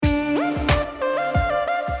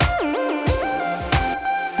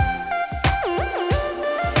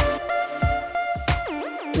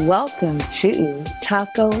Welcome to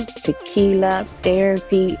Tacos, Tequila,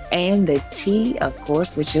 Therapy, and the Tea, of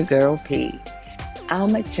course, with your girl P.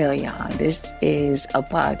 I'ma tell y'all, this is a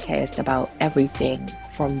podcast about everything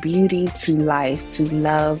from beauty to life to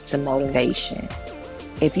love to motivation.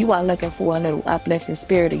 If you are looking for a little uplifting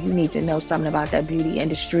spirit or you need to know something about that beauty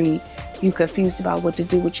industry, you confused about what to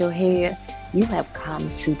do with your hair, you have come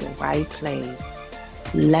to the right place.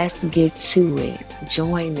 Let's get to it.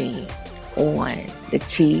 Join me on the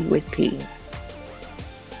Tea with P.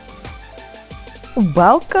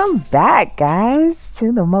 Welcome back, guys,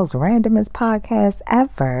 to the most randomest podcast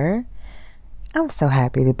ever. I'm so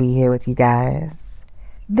happy to be here with you guys.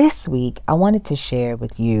 This week, I wanted to share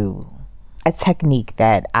with you a technique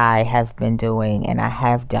that I have been doing and I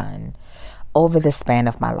have done over the span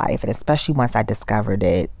of my life. And especially once I discovered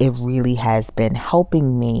it, it really has been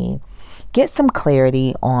helping me get some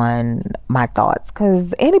clarity on my thoughts.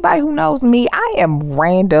 Because anybody who knows me, I am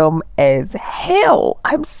random as hell.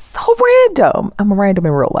 I'm so random. I'm random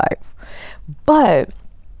in real life. But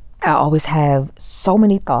I always have so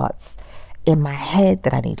many thoughts in my head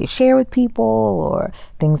that I need to share with people or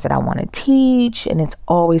things that I want to teach. And it's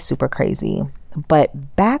always super crazy.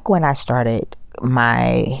 But back when I started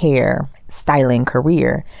my hair styling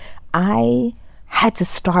career, I had to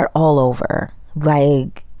start all over.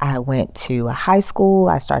 Like, I went to a high school.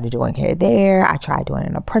 I started doing hair there. I tried doing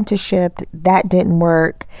an apprenticeship. That didn't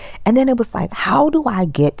work. And then it was like, how do I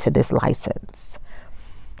get to this license?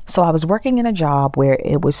 So I was working in a job where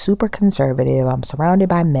it was super conservative. I'm surrounded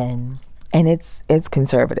by men and it's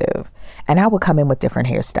conservative. And I would come in with different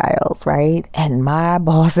hairstyles, right? And my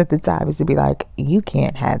boss at the time used to be like, you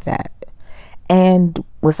can't have that. And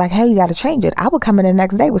was like, hey, you got to change it. I would come in the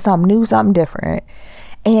next day with something new, something different.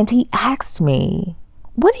 And he asked me,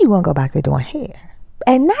 when are you going to go back to doing hair?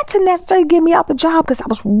 And not to necessarily get me out the job because I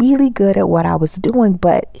was really good at what I was doing.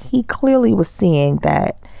 But he clearly was seeing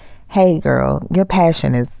that, hey, girl, your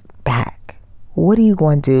passion is back. What are you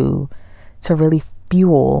going to do to really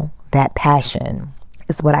fuel that passion?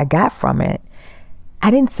 Is what I got from it.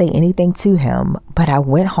 I didn't say anything to him, but I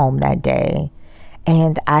went home that day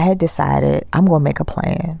and I had decided I'm going to make a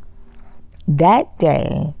plan. That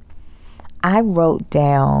day, I wrote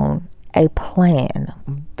down a plan,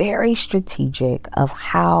 very strategic, of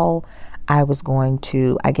how I was going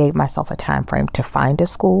to, I gave myself a time frame to find a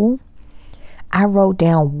school. I wrote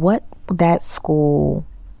down what that school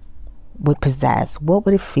would possess. What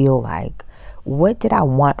would it feel like? What did I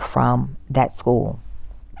want from that school?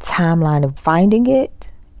 Timeline of finding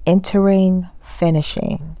it, entering,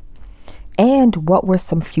 finishing. And what were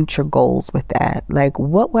some future goals with that? Like,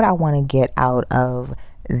 what would I want to get out of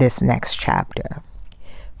this next chapter?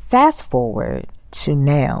 Fast forward to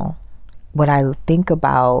now, when I think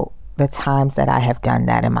about the times that I have done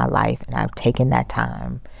that in my life, and I've taken that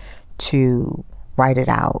time to write it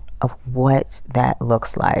out of what that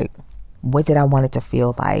looks like. What did I want it to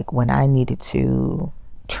feel like when I needed to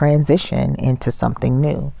transition into something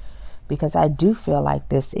new? Because I do feel like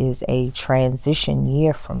this is a transition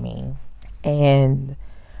year for me. And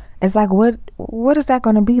it's like, what is that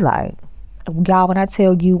going to be like? Y'all, when I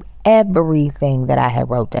tell you everything that I had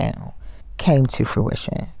wrote down came to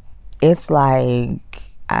fruition. It's like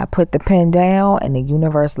I put the pen down and the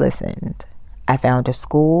universe listened. I found a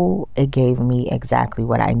school. It gave me exactly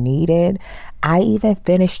what I needed. I even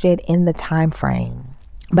finished it in the time frame.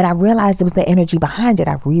 But I realized it was the energy behind it.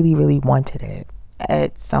 I really, really wanted it.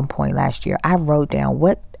 At some point last year, I wrote down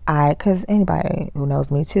because anybody who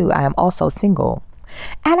knows me too, I am also single.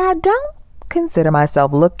 And I don't consider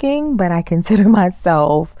myself looking, but I consider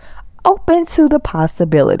myself open to the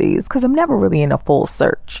possibilities because I'm never really in a full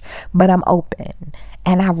search, but I'm open.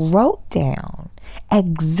 And I wrote down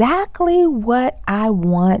exactly what I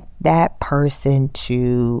want that person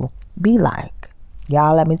to be like.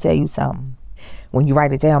 Y'all, let me tell you something. When you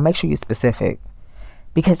write it down, make sure you're specific,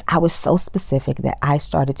 because I was so specific that I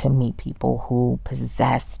started to meet people who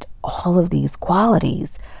possessed all of these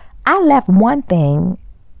qualities. I left one thing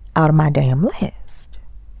out of my damn list,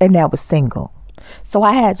 and that was single. So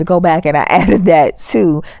I had to go back and I added that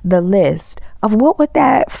to the list of what would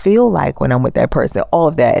that feel like when I'm with that person, all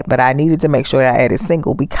of that. But I needed to make sure I added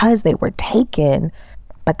single because they were taken,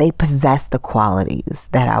 but they possessed the qualities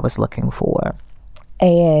that I was looking for.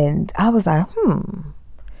 And I was like,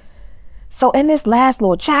 So in this last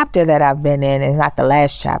little chapter that I've been in, and not the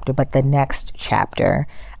last chapter, but the next chapter,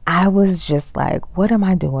 I was just like, what am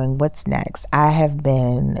I doing? What's next? I have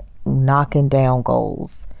been knocking down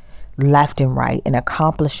goals left and right and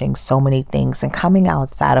accomplishing so many things and coming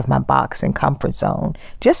outside of my box and comfort zone.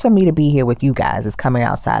 Just for me to be here with you guys is coming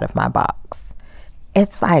outside of my box.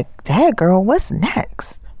 It's like, dad, girl, what's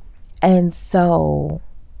next? And so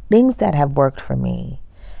things that have worked for me,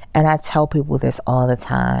 and I tell people this all the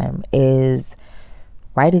time, is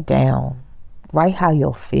write it down. Write how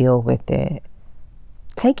you'll feel with it.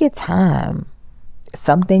 Take your time.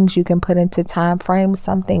 Some things you can put into time frames.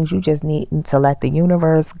 Some things you just need to let the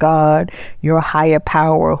universe, God, your higher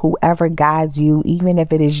power, whoever guides you, even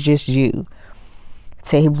if it is just you,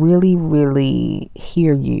 to really, really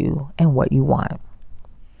hear you and what you want.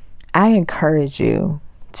 I encourage you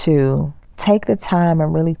to take the time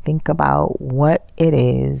and really think about what it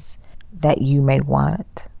is that you may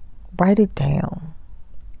want. Write it down.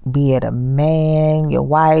 Be it a man, your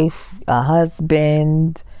wife, a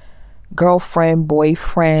husband, girlfriend,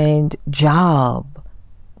 boyfriend, job.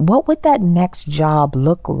 What would that next job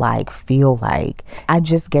look like, feel like? I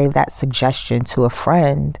just gave that suggestion to a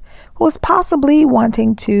friend who was possibly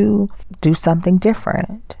wanting to do something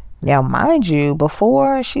different. Now, mind you,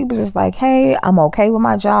 before she was just like, hey, I'm okay with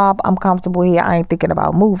my job. I'm comfortable here. I ain't thinking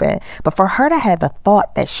about moving. But for her to have the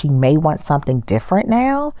thought that she may want something different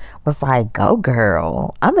now was like, go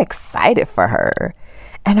girl. I'm excited for her.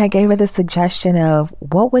 And I gave her the suggestion of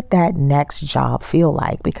what would that next job feel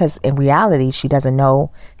like? Because in reality, she doesn't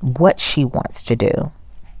know what she wants to do,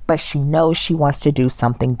 but she knows she wants to do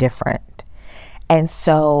something different. And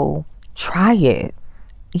so try it.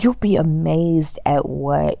 You'll be amazed at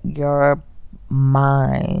what your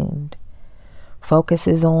mind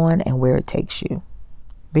focuses on and where it takes you.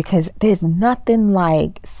 Because there's nothing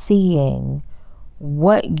like seeing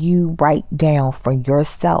what you write down for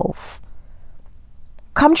yourself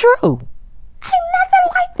come true. Ain't nothing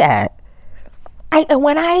like that. And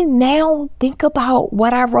when I now think about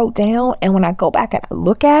what I wrote down, and when I go back and I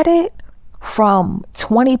look at it from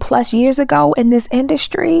 20 plus years ago in this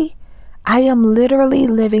industry, I am literally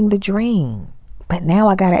living the dream. But now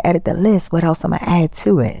I got to edit the list. What else am I add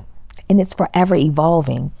to it? And it's forever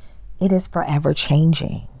evolving. It is forever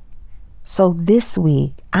changing. So this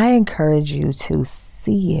week, I encourage you to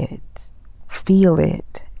see it, feel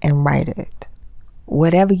it, and write it.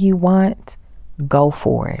 Whatever you want, go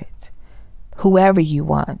for it. Whoever you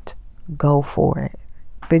want, go for it.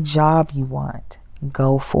 The job you want,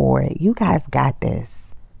 go for it. You guys got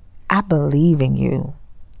this. I believe in you.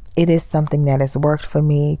 It is something that has worked for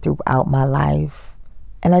me throughout my life.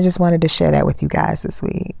 And I just wanted to share that with you guys this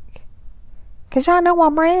week. Because y'all know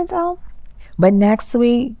I'm random. But next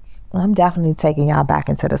week, I'm definitely taking y'all back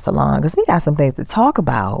into the salon because we got some things to talk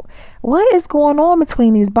about. What is going on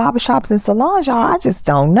between these barbershops and salons, y'all? I just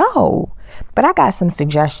don't know. But I got some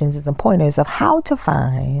suggestions and some pointers of how to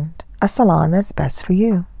find a salon that's best for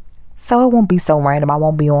you. So it won't be so random. I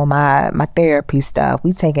won't be on my therapy stuff.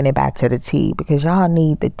 We taking it back to the tea because y'all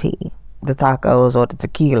need the tea, the tacos or the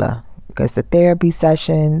tequila, because the therapy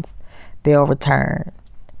sessions, they'll return.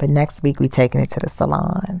 But next week we taking it to the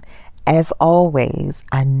salon. As always,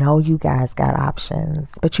 I know you guys got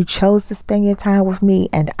options, but you chose to spend your time with me,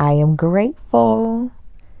 and I am grateful.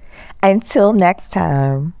 Until next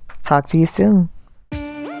time, talk to you soon.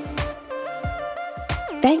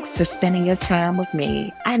 Thanks for spending your time with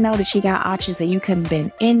me. I know that you got options and you couldn't have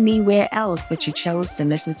been anywhere else, but you chose to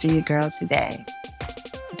listen to your girl today.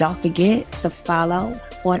 Don't forget to follow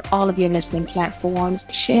on all of your listening platforms.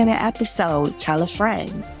 Share the episode. Tell a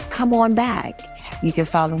friend. Come on back. You can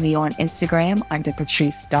follow me on Instagram under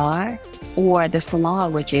Patrice Starr, or the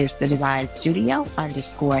salon, which is the Design Studio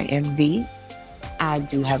 _MD. I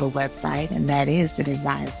do have a website, and that is the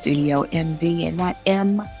Design Studio MD, and that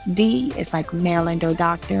MD is like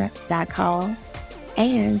MarylandDoctor.com.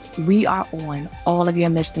 And we are on all of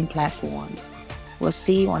your listening platforms. We'll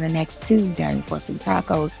see you on the next Tuesday for some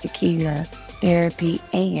tacos, tequila, therapy,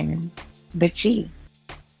 and the tea.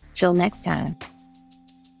 Till next time.